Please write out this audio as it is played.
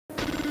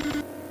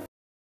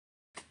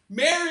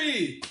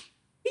Mary!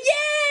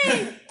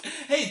 Yay!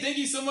 Hey, thank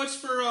you so much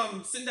for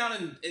sitting down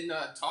and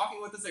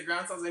talking with us at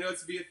Ground Sounds. I know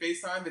it's via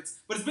FaceTime,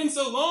 but it's been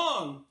so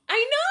long.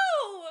 I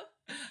know!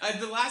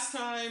 The last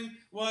time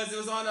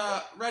was on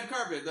Red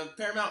Carpet, the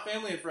Paramount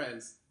Family and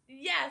Friends.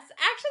 Yes,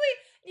 actually,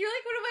 you're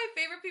like one of my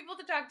favorite people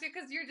to talk to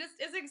because you're just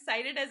as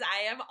excited as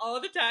I am all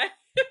the time.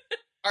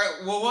 All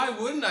right, well, why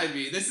wouldn't I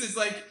be?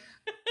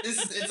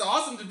 It's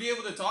awesome to be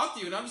able to talk to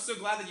you, and I'm just so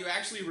glad that you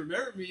actually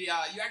remembered me. You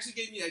actually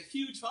gave me a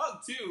huge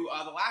hug, too,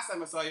 the last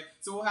time I saw you,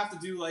 so we'll have to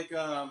do, like,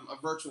 a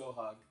virtual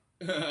hug.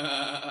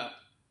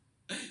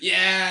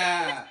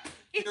 Yeah!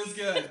 Feels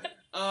good.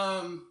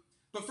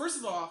 But first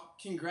of all,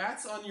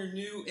 congrats on your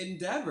new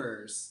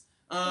endeavors.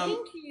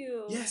 Thank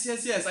you. Yes.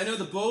 I know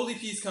the Bold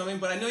EP is coming,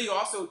 but I know you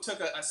also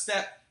took a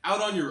step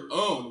out on your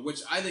own,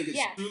 which I think is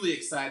truly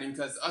exciting,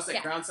 because us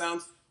at Ground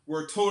Sounds,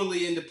 we're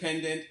totally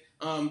independent.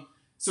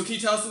 So can you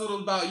tell us a little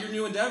about your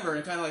new endeavor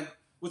and kind of like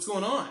what's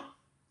going on?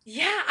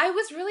 Yeah, I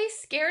was really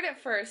scared at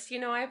first. You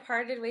know, I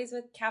parted ways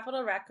with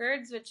Capitol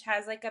Records, which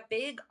has like a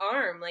big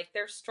arm, like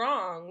they're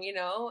strong, you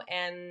know,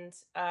 and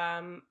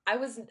I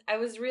was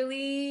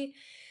really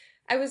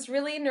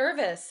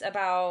nervous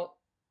about,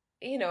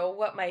 you know,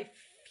 what my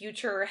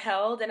future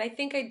held, and I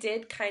think I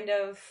did kind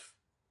of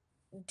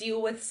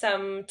deal with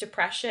some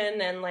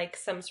depression and like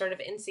some sort of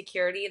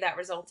insecurity that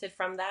resulted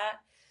from that.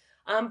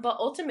 But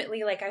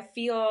ultimately, like I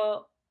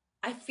feel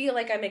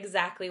like I'm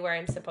exactly where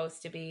I'm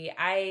supposed to be.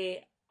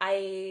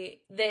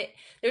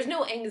 There's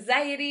no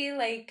anxiety,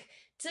 like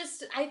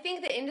just I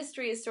think the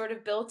industry is sort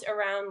of built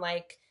around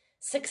like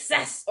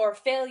success or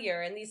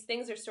failure, and these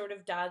things are sort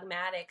of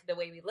dogmatic the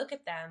way we look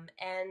at them,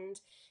 and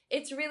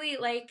it's really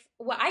like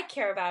what I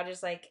care about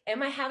is like,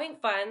 am I having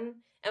fun?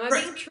 Am I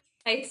being true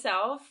to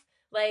myself?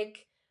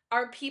 Like,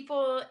 are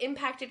people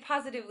impacted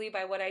positively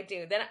by what I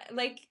do? Then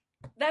like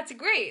that's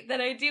great that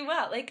I do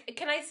well. Like,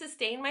 can I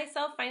sustain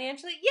myself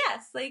financially?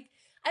 Yes. Like,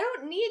 I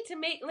don't need to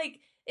make like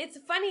it's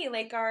funny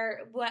like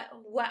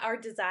what our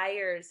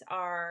desires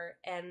are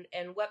and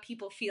what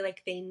people feel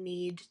like they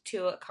need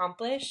to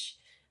accomplish.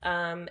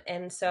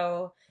 And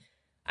so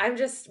I'm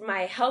just,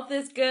 my health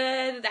is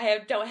good.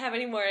 Don't have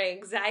any more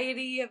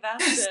anxiety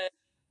about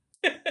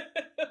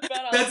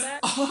about all That's that.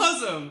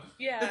 awesome.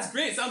 Yeah. That's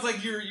great. It sounds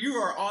like you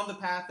are on the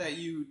path that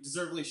you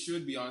deservedly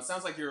should be on. It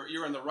sounds like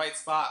you're in the right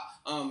spot.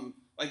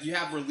 Like you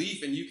have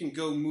relief and you can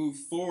go move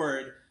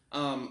forward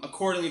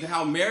accordingly to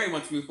how Mary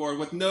wants to move forward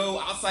with no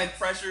outside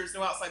pressures,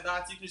 no outside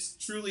thoughts. You can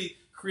just truly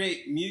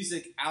create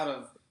music out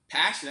of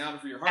passion, out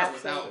of your heart.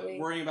 Absolutely. Without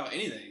worrying about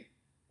anything.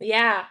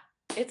 Yeah,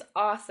 it's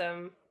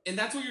awesome. And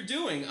that's what you're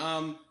doing.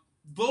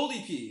 Bold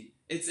EP.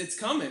 It's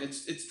coming.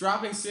 It's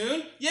dropping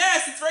soon.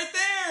 Yes, it's right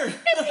there.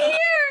 It's here.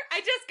 I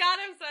just got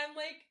him, so I'm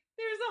like,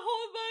 there's a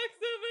whole box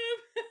of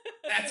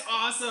him. That's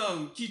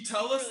awesome. Can you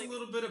tell us a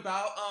little bit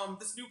about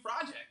this new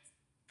project?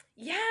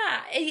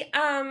 Yeah,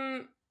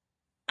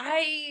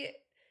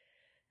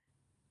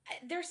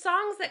 there's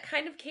songs that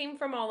kind of came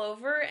from all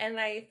over, and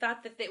I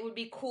thought that it would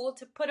be cool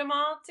to put them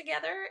all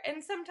together.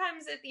 And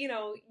sometimes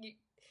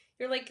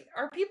you're like,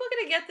 are people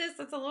going to get this?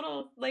 It's a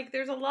little like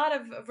there's a lot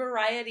of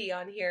variety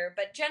on here,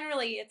 but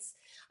generally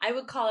I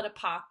would call it a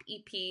pop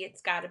EP.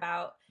 It's got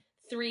about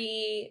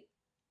three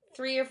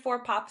or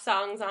four pop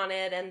songs on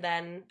it, and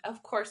then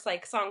of course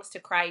like songs to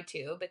cry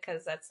to,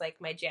 because that's like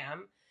my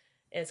jam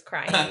is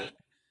crying.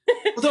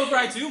 Well, don't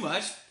cry too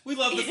much. We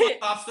love the fun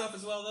pop stuff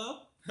as well,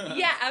 though.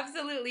 Yeah,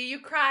 absolutely. You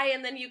cry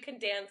and then you can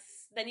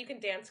dance. Then you can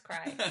dance,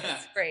 cry.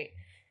 It's great.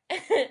 The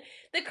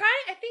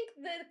crying, I think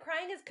the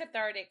crying is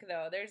cathartic,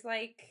 though. There's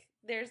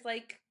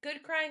like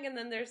good crying, and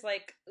then there's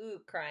like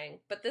crying.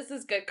 But this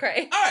is good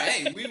crying. All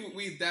right, hey,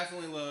 we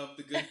definitely love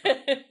the good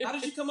crying. How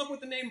did you come up with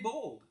the name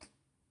Bold?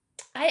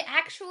 I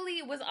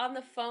actually was on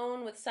the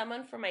phone with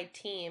someone from my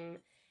team,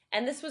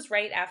 and this was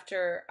right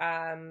after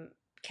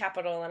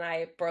Capitol and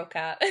I broke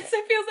up. So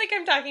it feels like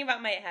I'm talking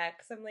about my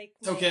ex. I'm like,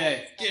 it's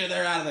okay, get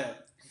her out of there.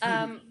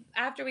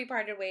 After we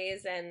parted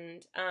ways,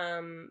 and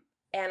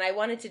I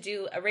wanted to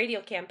do a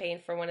radio campaign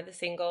for one of the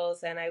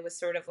singles, and I was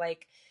sort of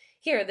like,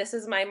 here, this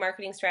is my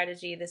marketing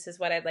strategy. This is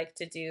what I'd like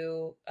to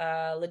do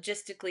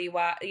logistically,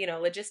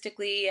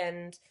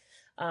 and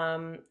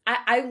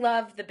I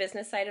love the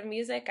business side of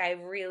music. I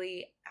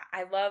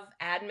love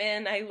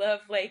admin. I love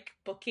like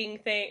booking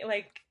thing.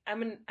 Like I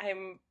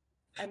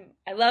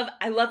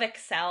love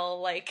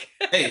Excel. Like,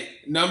 hey,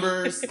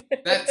 numbers.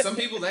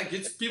 That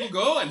gets people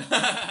going.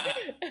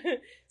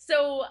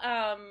 So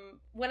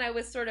when I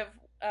was sort of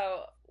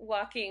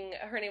walking,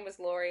 her name was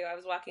Lori. I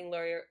was walking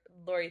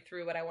Lori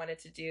through what I wanted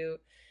to do.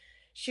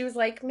 She was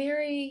like,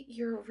 Mary,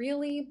 you're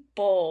really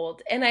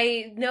bold. And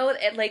I know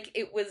that like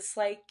it was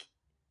like,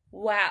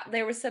 wow,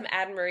 there was some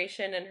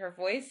admiration in her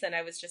voice, and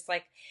I was just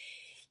like,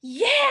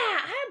 yeah,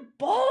 I'm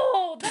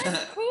bold.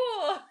 That's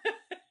cool.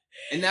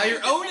 And now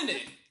you're owning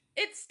it.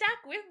 It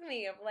stuck with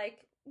me of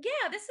like,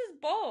 yeah, this is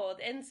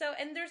bold. And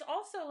there's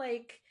also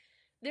like,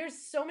 there's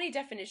so many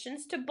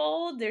definitions to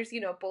bold. There's,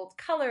 bold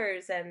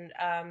colors and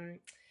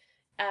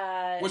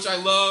which I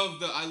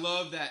love. I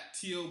love that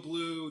teal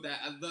blue.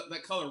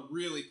 That color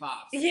really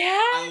pops. Yeah,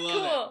 I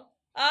love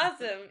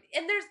Awesome.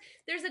 And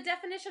there's a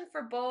definition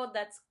for bold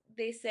that's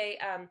they say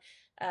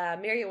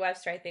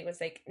Merriam-Webster I think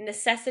was like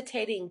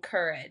necessitating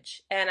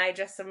courage. And I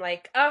just am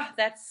like, oh,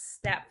 that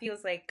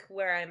feels like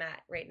where I'm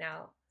at right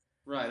now.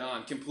 Right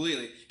on,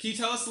 completely. Can you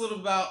tell us a little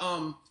about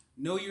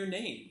Know Your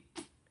Name?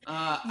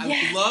 Yes.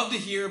 I'd love to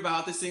hear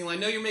about this single. I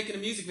know you're making a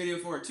music video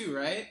for it too,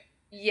 right?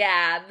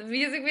 Yeah, the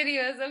music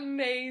video is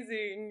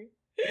amazing.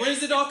 When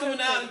is it all coming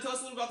out? And tell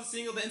us a little about the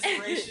single, the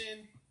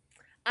inspiration.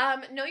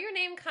 Know Your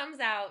Name comes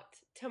out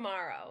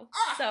tomorrow.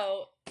 Ah!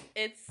 So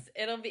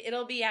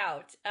it'll be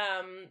out.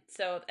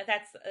 So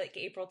that's like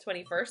April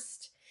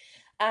 21st.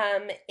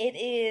 It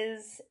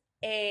is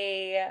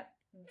a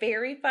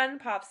very fun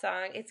pop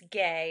song. It's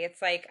gay.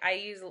 It's like I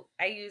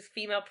use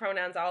female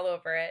pronouns all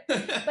over it.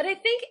 But I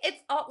think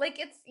it's all like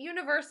it's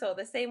universal,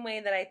 the same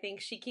way that I think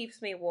She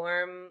Keeps Me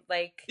Warm.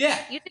 Like Yeah.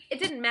 It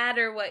didn't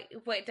matter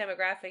what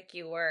demographic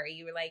you were.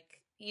 You were like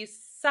you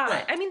saw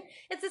it. I mean,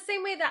 it's the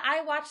same way that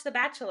I watch The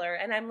Bachelor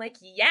and I'm like,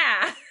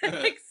 yeah,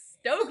 like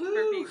stoked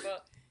for people.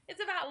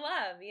 It's about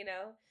love, you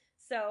know?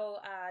 So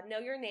Know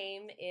Your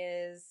Name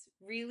is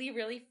really,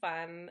 really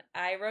fun.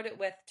 I wrote it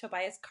with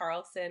Tobias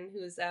Carlson,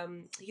 who's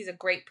he's a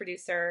great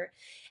producer.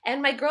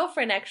 And my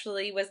girlfriend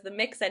actually was the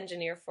mix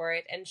engineer for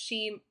it, and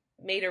she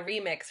made a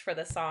remix for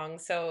the song.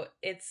 So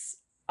it's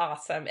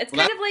awesome. It's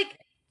kind of like,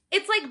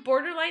 it's like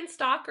borderline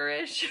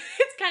stalkerish.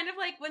 It's kind of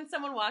like when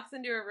someone walks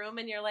into a room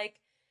and you're like,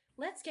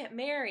 let's get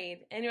married.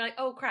 And you're like,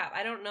 oh crap,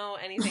 I don't know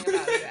anything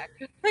about you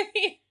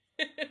actually.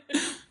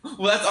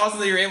 Well, that's awesome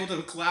that you're able to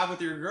collab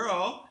with your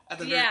girl at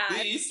the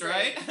very least,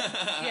 right?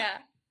 Yeah.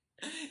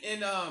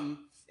 And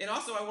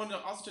also I wanted to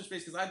also touch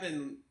base because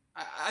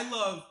I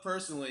love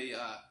personally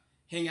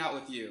Hang Out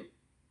With You.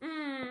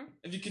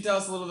 If you could tell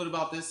us a little bit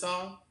about this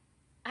song.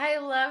 I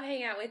love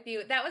Hang Out With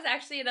You. That was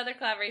actually another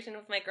collaboration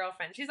with my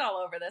girlfriend. She's all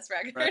over this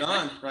record. Right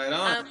on, right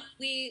on.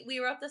 We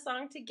wrote the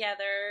song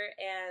together,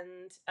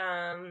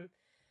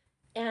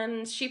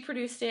 and she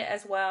produced it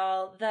as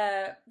well.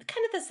 The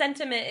kind of the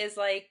sentiment is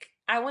like,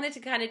 I wanted to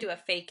kind of do a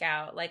fake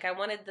out. Like I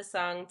wanted the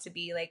song to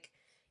be like,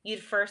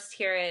 you'd first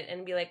hear it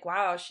and be like,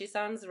 wow, she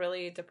sounds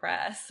really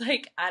depressed.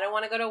 Like, I don't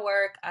want to go to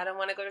work. I don't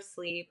want to go to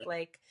sleep.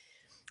 Like,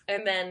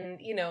 and then,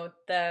 you know,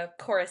 the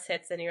chorus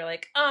hits and you're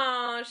like,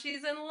 oh,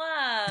 she's in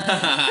love.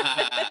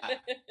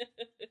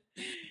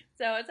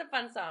 So it's a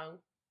fun song.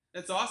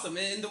 That's awesome.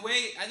 And the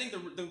way, I think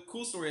the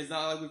cool story is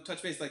now, like we've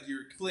touched base, like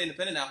you're completely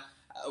independent now.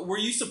 Were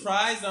you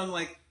surprised on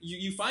like,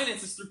 you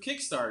financed this through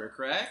Kickstarter,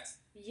 correct?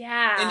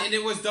 Yeah. And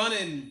it was done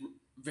in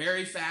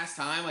very fast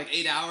time, like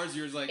 8 hours.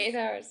 You're like 8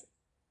 hours.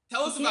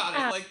 Tell us about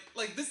it.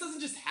 Like this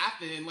doesn't just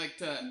happen like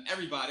to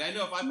everybody. I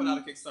know if I put out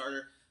a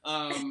Kickstarter,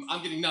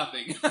 I'm getting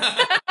nothing.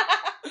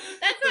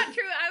 That's not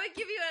true. I would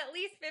give you at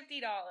least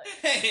 $50.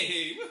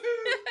 Hey,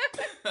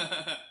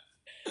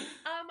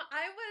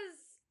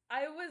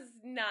 I was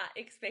not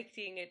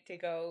expecting it to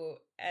go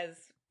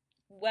as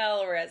well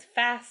or as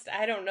fast.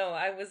 I don't know.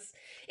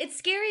 It's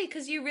scary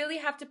because you really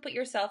have to put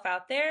yourself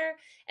out there,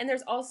 and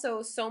there's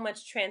also so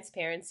much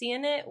transparency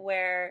in it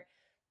where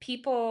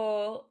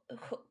people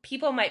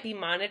might be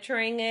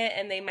monitoring it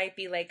and they might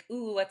be like,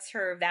 ooh, what's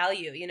her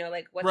value? You know,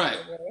 like what's her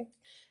worth?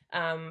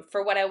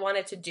 For what I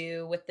wanted to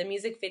do with the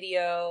music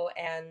video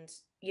and,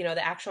 you know,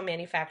 the actual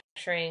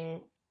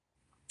manufacturing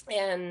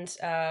and,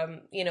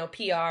 you know,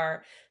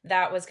 PR,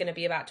 that was going to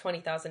be about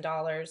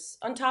 $20,000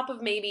 on top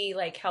of maybe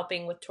like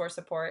helping with tour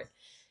support.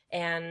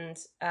 And,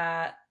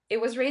 it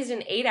was raised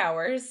in 8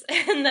 hours.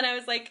 And then I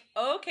was like,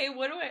 okay,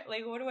 what do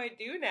I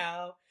do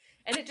now?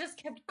 And it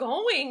just kept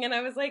going. And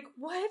I was like,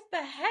 what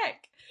the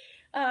heck?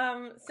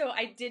 So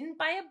I didn't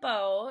buy a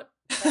boat,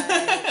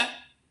 but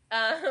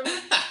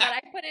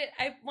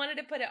I wanted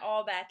to put it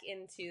all back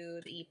into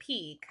the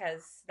EP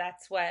because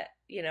that's what,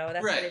 you know,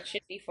 that's what it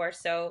should be for.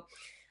 So,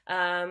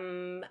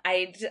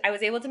 I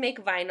was able to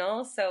make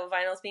vinyl. So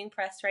vinyl's being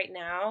pressed right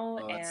now.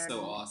 Oh, that's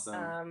so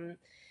awesome.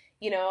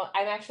 You know,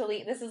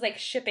 this is like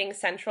shipping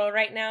central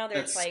right now.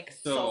 There's like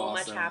so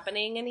awesome. Much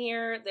happening in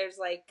here. There's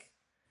like,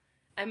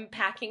 I'm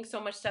packing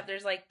so much stuff.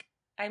 There's like,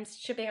 I'm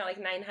shipping out like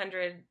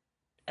 900,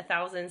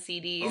 1,000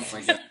 CDs. Oh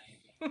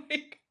my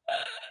God.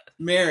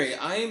 Mary,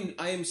 I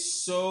am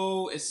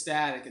so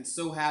ecstatic and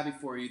so happy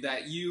for you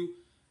that you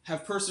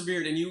have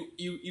persevered and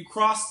you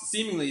crossed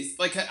seemingly,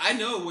 like I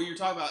know what you're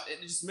talking about.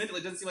 It just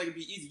mentally doesn't seem like it'd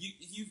be easy.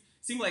 You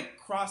seem like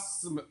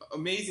crossed some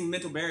amazing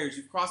mental barriers.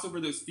 You've crossed over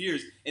those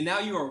fears and now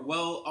you are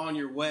well on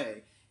your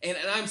way. And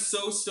I'm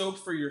so stoked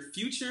for your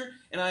future,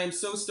 and I am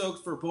so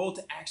stoked for Bold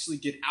to actually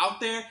get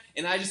out there,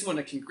 and I just want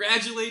to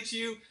congratulate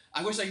you.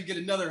 I wish I could get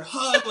another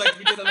hug like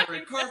we did on the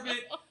red carpet,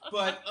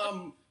 but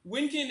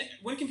when can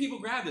people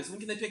grab this? When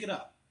can they pick it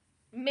up?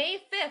 May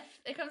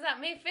 5th. It comes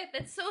out May 5th.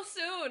 It's so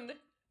soon.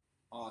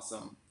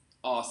 Awesome.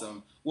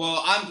 Awesome.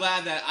 Well, I'm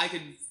glad that I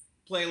could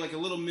play like a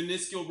little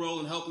minuscule role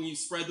in helping you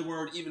spread the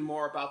word even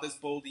more about this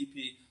Bold EP,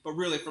 but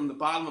really from the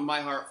bottom of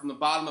my heart, from the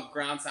bottom of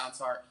Ground Sound's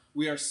heart,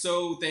 we are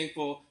so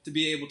thankful to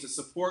be able to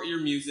support your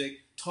music,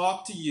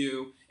 talk to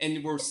you,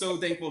 and we're so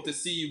thankful to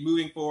see you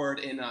moving forward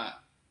and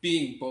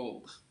being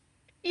bold.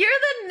 You're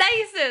the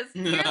nicest.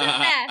 You're the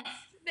best.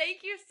 Thank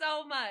you so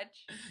so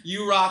much.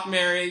 You rock,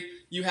 Mary.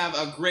 You have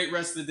a great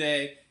rest of the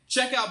day.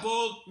 Check out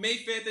Bold, May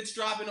 5th. It's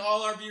dropping to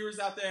all our viewers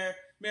out there.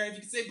 Mary, if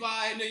you could say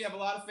bye. I know you have a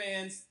lot of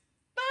fans.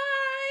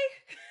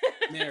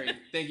 Bye. Mary,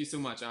 thank you so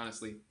much,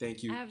 honestly.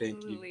 Thank you,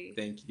 Absolutely.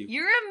 thank you.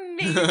 You're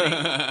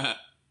amazing.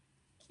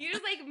 You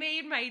just like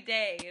made my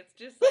day. It's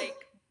just like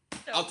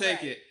so I'll take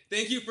bright. it.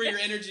 Thank you for your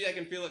energy. I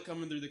can feel it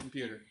coming through the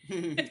computer.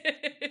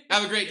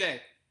 Have a great day.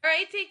 All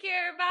right, take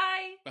care.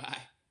 Bye. Bye.